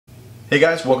Hey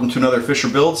guys, welcome to another Fischer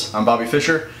Builds. I'm Bobby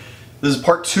Fischer. This is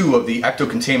part 2 of the Ecto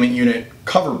Containment Unit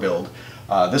cover build.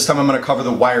 This time I'm going to cover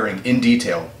the wiring in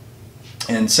detail.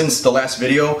 And since the last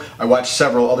video, I watched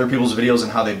several other people's videos on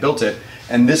how they built it.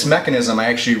 And this mechanism I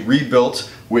actually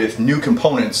rebuilt with new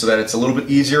components so that it's a little bit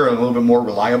easier and a little bit more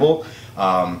reliable.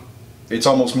 It's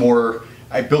almost more,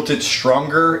 I built it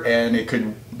stronger and it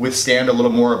could withstand a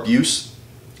little more abuse,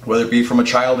 whether it be from a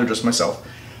child or just myself.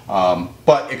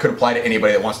 But it could apply to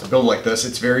anybody that wants to build like this.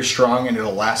 It's very strong and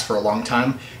it'll last for a long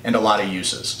time and a lot of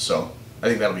uses. So I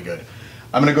think that'll be good.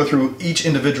 I'm going to go through each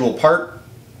individual part,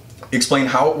 explain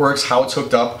how it works, how it's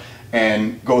hooked up,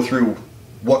 and go through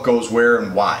what goes where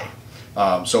and why.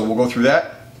 So we'll go through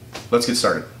that. Let's get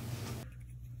started.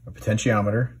 A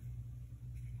potentiometer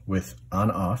with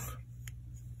on-off.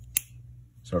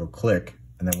 So it'll click,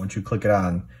 and then once you click it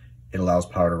on, it allows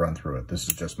power to run through it. This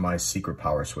is just my secret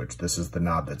power switch. This is the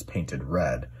knob that's painted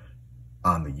red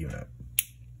on the unit.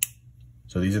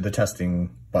 So these are the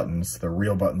testing buttons. The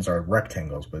real buttons are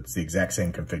rectangles, but it's the exact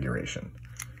same configuration.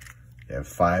 You have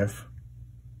 5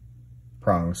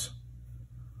 prongs.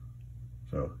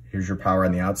 So here's your power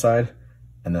on the outside,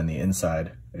 and then the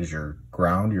inside is your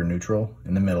ground, your neutral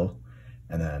in the middle,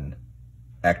 and then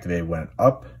activated went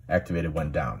up, activated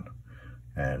went down.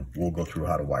 And we'll go through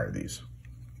how to wire these.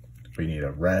 We need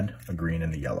a red, a green,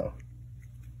 and a yellow.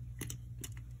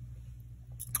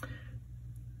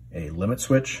 A limit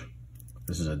switch.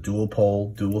 This is a dual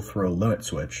pole, dual throw limit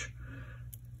switch.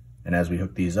 And as we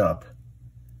hook these up,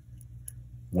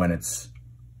 when it's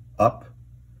up,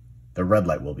 the red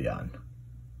light will be on.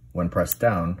 When pressed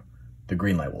down, the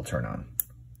green light will turn on.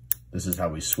 This is how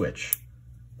we switch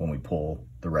when we pull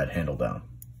the red handle down.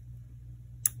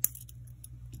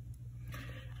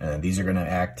 And these are going to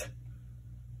act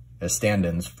as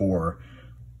stand-ins for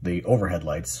the overhead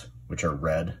lights, which are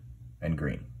red and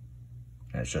green.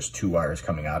 And it's just 2 wires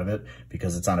coming out of it.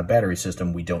 Because it's on a battery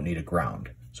system, we don't need a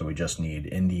ground. So we just need,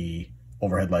 in the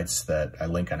overhead lights that I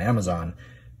link on Amazon,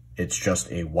 it's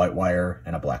just a white wire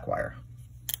and a black wire.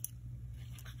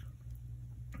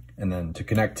 And then to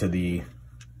connect to the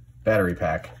battery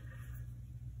pack,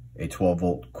 a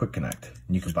 12-volt quick connect.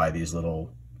 And you can buy these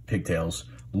little pigtails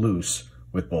loose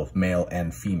with both male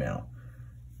and female.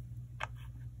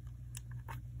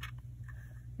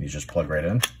 These just plug right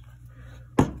in.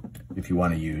 If you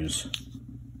want to use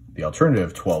the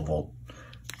alternative 12-volt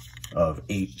of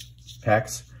 8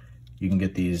 packs, you can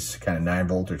get these kind of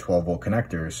 9-volt or 12-volt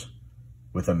connectors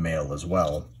with a male as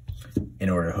well. In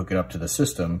order to hook it up to the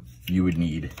system, you would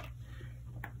need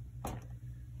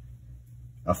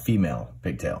a female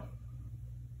pigtail.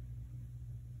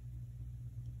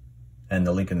 And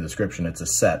the link in the description, it's a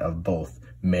set of both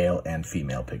male and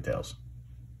female pigtails.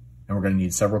 And we're going to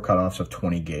need several cutoffs of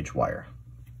 20 gauge wire.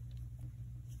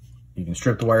 You can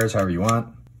strip the wires however you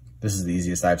want. This is the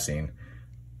easiest I've seen.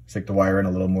 Stick the wire in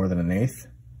a little more than 1/8.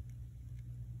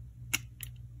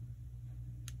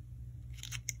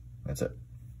 That's it.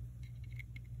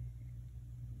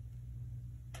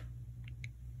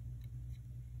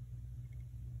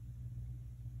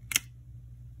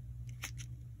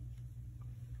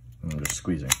 I'm just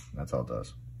squeezing, that's all it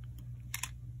does.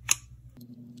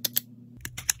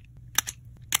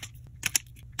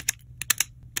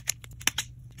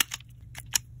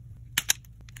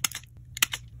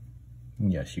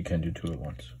 Yes, you can do 2 at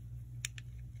once.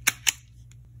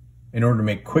 In order to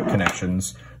make quick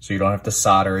connections, so you don't have to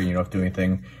solder, you don't have to do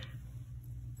anything,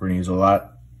 we're gonna use a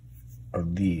lot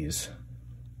of these,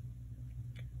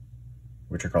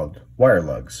 which are called wire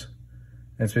lugs.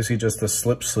 And it's basically just a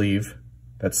slip sleeve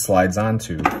that slides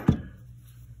onto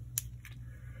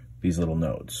these little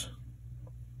nodes.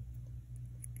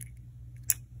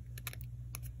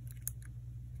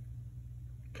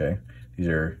 Okay, these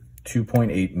are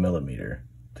 2.8 millimeter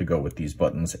to go with these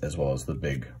buttons as well as the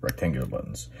big rectangular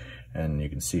buttons. And you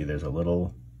can see there's a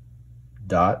little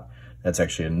dot. That's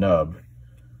actually a nub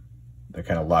that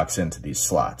kind of locks into these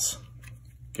slots,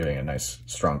 giving a nice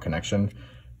strong connection.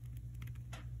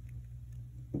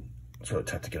 It's really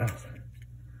tough to get off.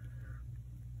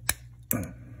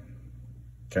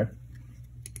 Okay.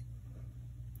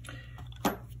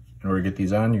 In order to get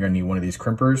these on, you're going to need one of these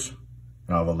crimpers,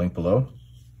 and I'll have a link below.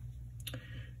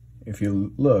 If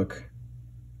you look,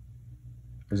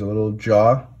 there's a little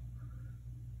jaw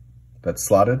that's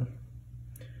slotted.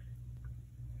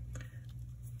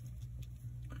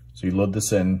 So you load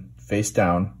this in face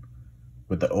down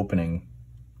with the opening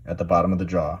at the bottom of the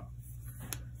jaw,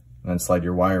 and then slide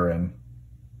your wire in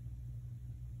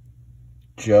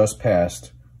just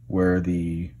past where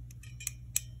the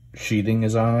sheathing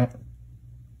is on it,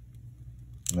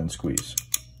 and then squeeze.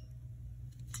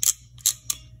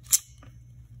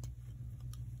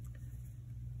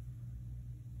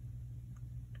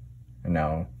 And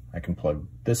now I can plug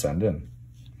this end in.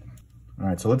 All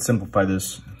right, so let's simplify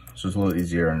this so it's a little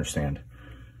easier to understand.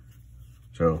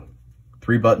 So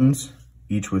 3 buttons,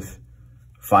 each with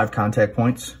 5 contact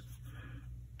points.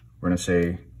 We're gonna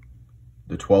say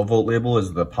the 12 volt label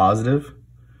is the positive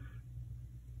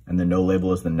and the no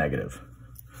label is the negative.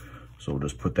 So we'll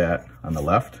just put that on the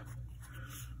left.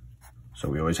 So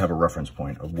we always have a reference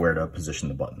point of where to position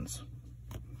the buttons.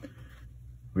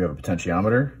 We have a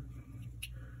potentiometer,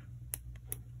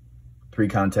 3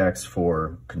 contacts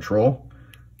for control,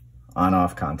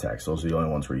 on-off contacts. Those are the only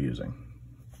ones we're using.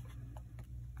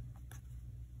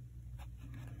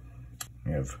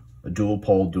 We have a dual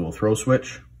pole, dual throw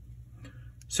switch,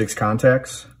 6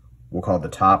 contacts. We'll call the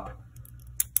top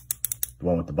the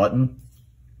one with the button.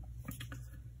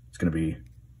 It's going to be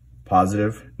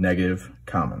positive, negative,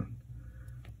 common.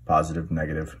 Positive,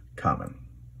 negative, common.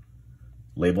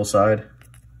 Label side,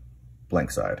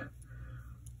 blank side.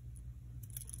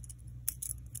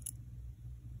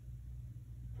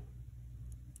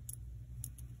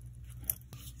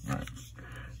 All right.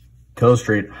 To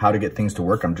illustrate how to get things to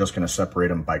work, I'm just going to separate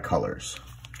them by colors.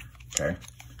 Okay.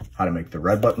 How to make the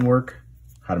red button work,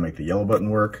 how to make the yellow button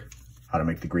work, how to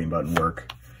make the green button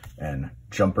work, and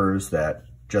jumpers that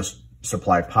just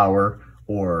supply power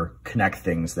or connect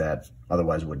things that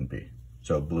otherwise wouldn't be.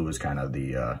 So blue is kind of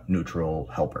the neutral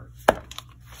helper. All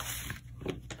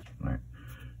right.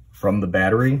 From the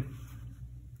battery,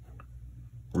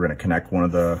 we're going to connect one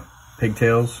of the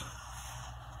pigtails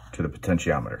to the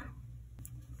potentiometer.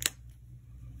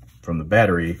 From the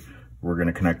battery, we're going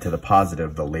to connect to the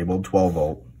positive, the labeled 12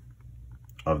 volt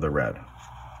of the red.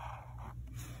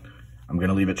 I'm going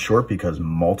to leave it short because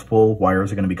multiple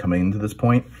wires are going to be coming into this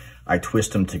point. I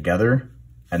twist them together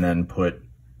and then put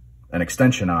an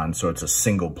extension on so it's a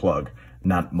single plug,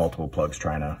 not multiple plugs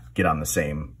trying to get on the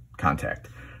same contact.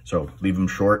 So leave them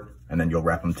short and then you'll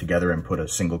wrap them together and put a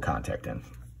single contact in.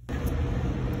 All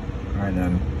right,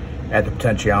 then at the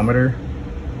potentiometer,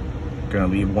 going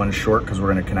to leave one short because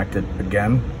we're going to connect it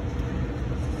again.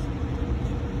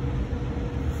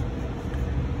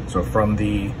 So from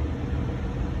the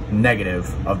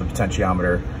negative of the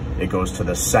potentiometer, it goes to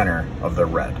the center of the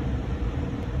red.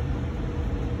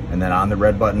 And then on the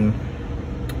red button,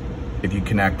 if you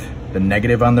connect the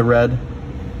negative on the red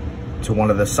to one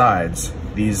of the sides,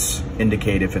 these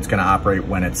indicate if it's going to operate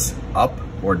when it's up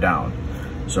or down.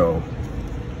 So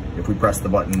if we press the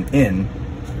button in,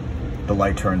 the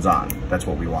light turns on. That's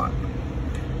what we want.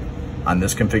 On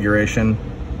this configuration,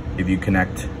 if you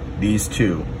connect these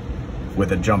two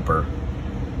with a jumper,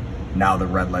 now the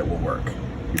red light will work.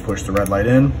 You push the red light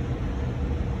in,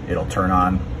 it'll turn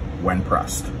on when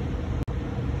pressed.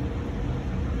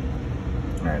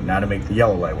 All right, now to make the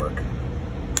yellow light work.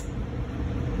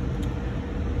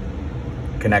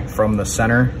 Connect from the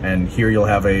center, and here you'll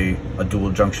have a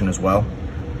dual junction as well.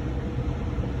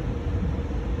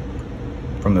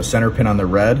 From the center pin on the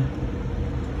red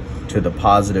to the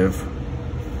positive,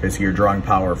 basically you're drawing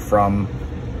power from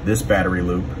this battery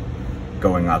loop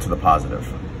going out to the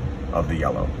positive of the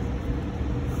yellow.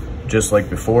 Just like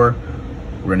before,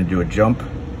 we're going to do a jump.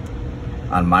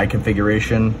 On my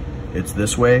configuration, it's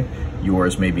this way.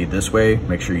 Yours may be this way.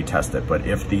 Make sure you test it. But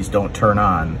if these don't turn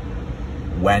on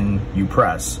when you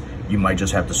press, you might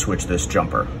just have to switch this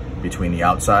jumper between the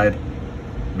outside,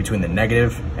 between the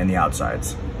negative and the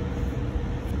outsides.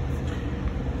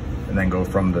 And then go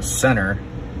from the center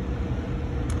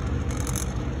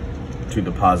to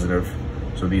the positive.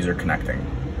 So these are connecting.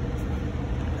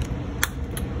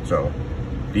 So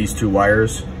these 2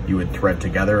 wires you would thread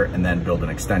together and then build an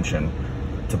extension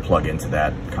to plug into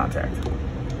that contact.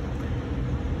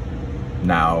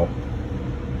 Now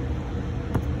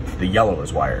the yellow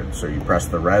is wired. So you press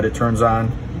the red, it turns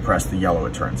on. You press the yellow,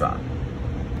 it turns on.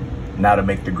 Now to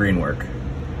make the green work,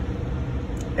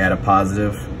 add a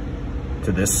positive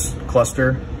to this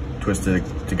cluster, twist it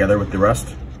together with the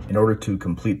rest. In order to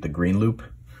complete the green loop,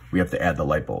 we have to add the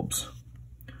light bulbs.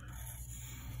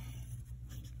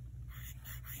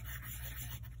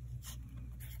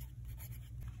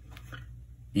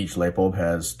 Each light bulb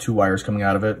has 2 wires coming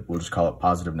out of it. We'll just call it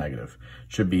positive, negative.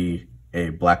 Should be a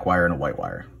black wire and a white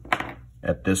wire.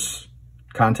 At this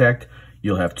contact,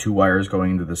 you'll have 2 wires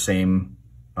going into the same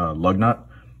lug nut.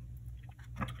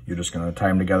 You're just going to tie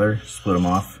them together, split them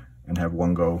off, and have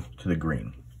one go to the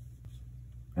green.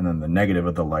 And then the negative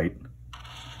of the light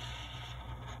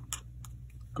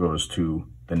goes to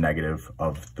the negative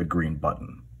of the green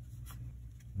button.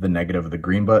 The negative of the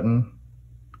green button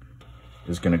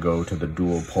is going to go to the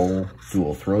dual pole,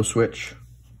 dual throw switch,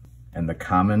 and the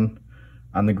common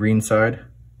on the green side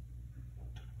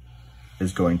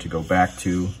is going to go back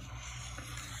to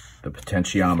the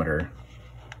potentiometer,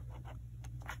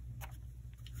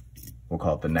 we'll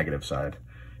call it the negative side.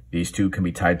 These two can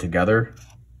be tied together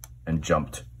and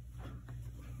jumped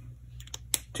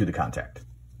to the contact.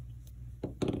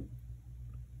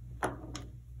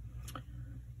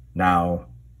 Now,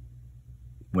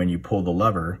 when you pull the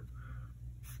lever,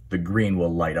 the green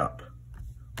will light up.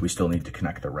 We still need to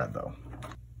connect the red though.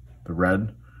 The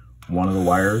red, one of the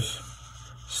wires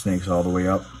snakes all the way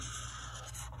up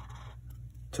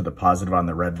to the positive on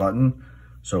the red button.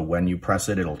 So when you press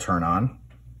it, it'll turn on.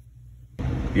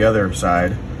 The other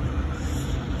side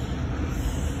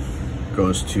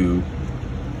goes to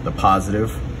the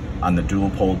positive on the dual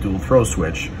pole, dual throw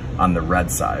switch on the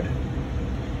red side.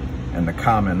 And the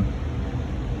common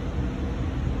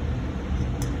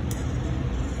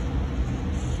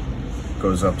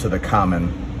goes up to the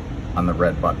common on the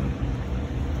red button.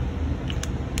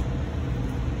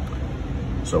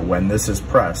 So when this is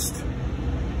pressed,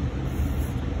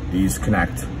 these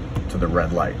connect to the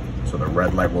red light. So the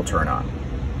red light will turn on.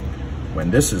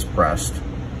 When this is pressed,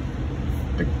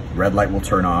 the red light will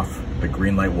turn off, the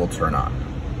green light will turn on.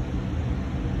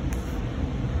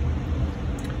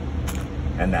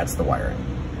 And that's the wiring.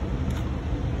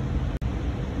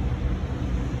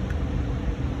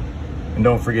 And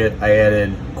don't forget, I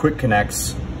added quick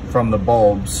connects from the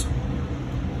bulbs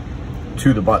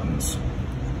to the buttons.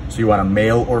 So you want a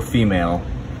male or female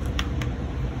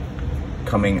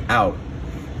coming out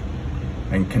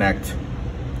and connect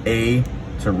A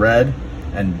to red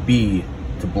and B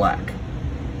to black.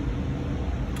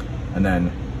 And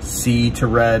then C to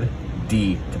red,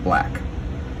 D to black.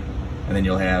 And then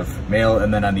you'll have male,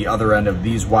 and then on the other end of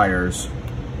these wires,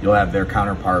 you'll have their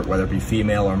counterpart, whether it be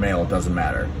female or male, it doesn't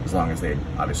matter, as long as they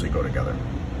obviously go together.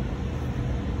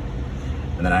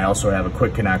 And then I also have a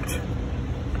quick connect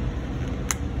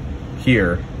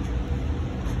here,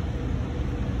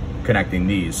 connecting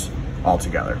these all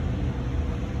together.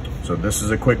 So this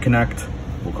is a quick connect.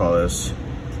 We'll call this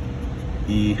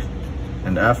E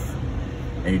and F,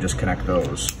 and you just connect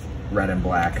those red and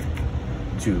black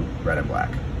to red and black.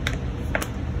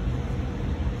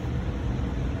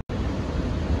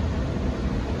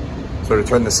 So to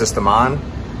turn the system on,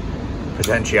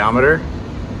 potentiometer,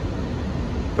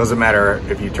 doesn't matter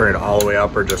if you turn it all the way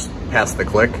up or just past the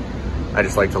click. I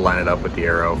just like to line it up with the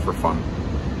arrow for fun.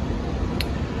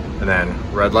 And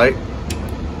then red light,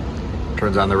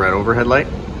 turns on the red overhead light.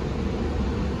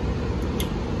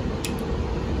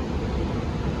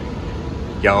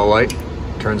 Yellow light,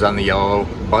 turns on the yellow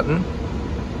button.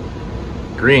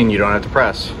 Green, you don't have to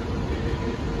press.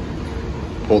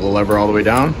 Pull the lever all the way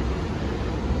down,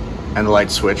 and the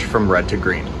lights switch from red to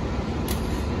green.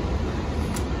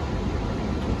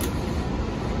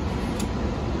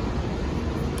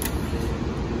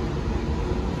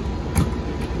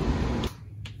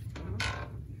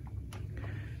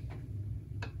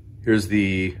 Here's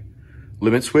the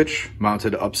limit switch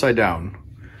mounted upside down,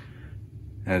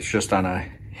 and it's just on a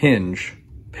hinge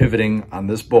pivoting on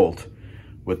this bolt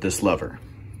with this lever.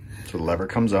 So the lever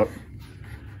comes up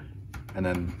and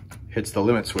then hits the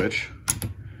limit switch,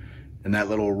 and that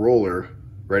little roller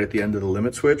right at the end of the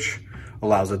limit switch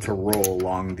allows it to roll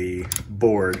along the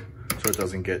board so it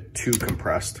doesn't get too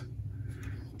compressed.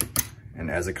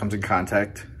 And as it comes in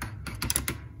contact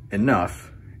enough,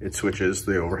 it switches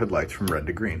the overhead lights from red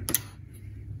to green.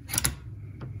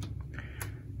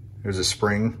 There's a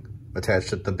spring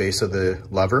attached at the base of the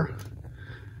lever,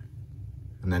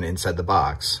 and then inside the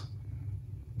box,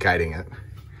 guiding it.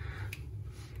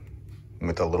 And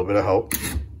with a little bit of help,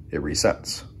 it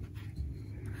resets.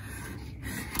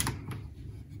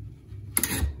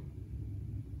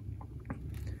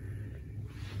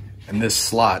 And this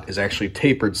slot is actually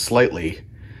tapered slightly,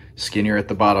 skinnier at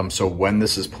the bottom, so when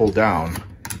this is pulled down,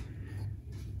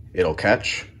 it'll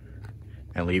catch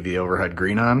and leave the overhead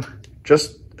green on,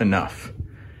 just enough.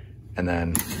 And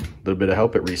then a little bit of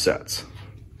help, it resets.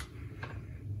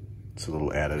 It's a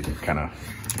little added kind of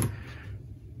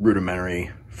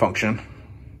rudimentary function.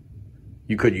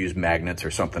 You could use magnets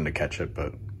or something to catch it,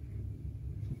 but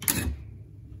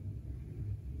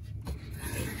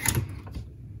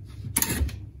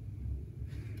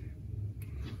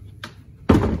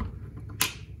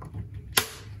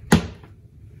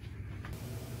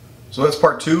so that's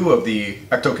part 2 of the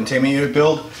Ecto Containment Unit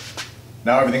build.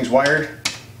 Now everything's wired,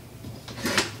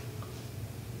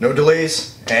 no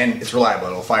delays, and it's reliable.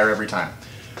 It'll fire every time.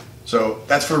 So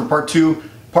that's for part 2.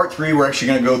 Part 3, we're actually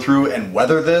going to go through and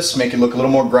weather this, make it look a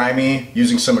little more grimy,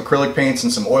 using some acrylic paints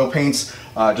and some oil paints,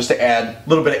 just to add a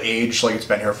little bit of age, like it's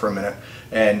been here for a minute.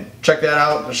 And check that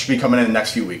out. It should be coming in the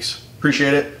next few weeks.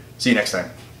 Appreciate it. See you next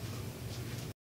time.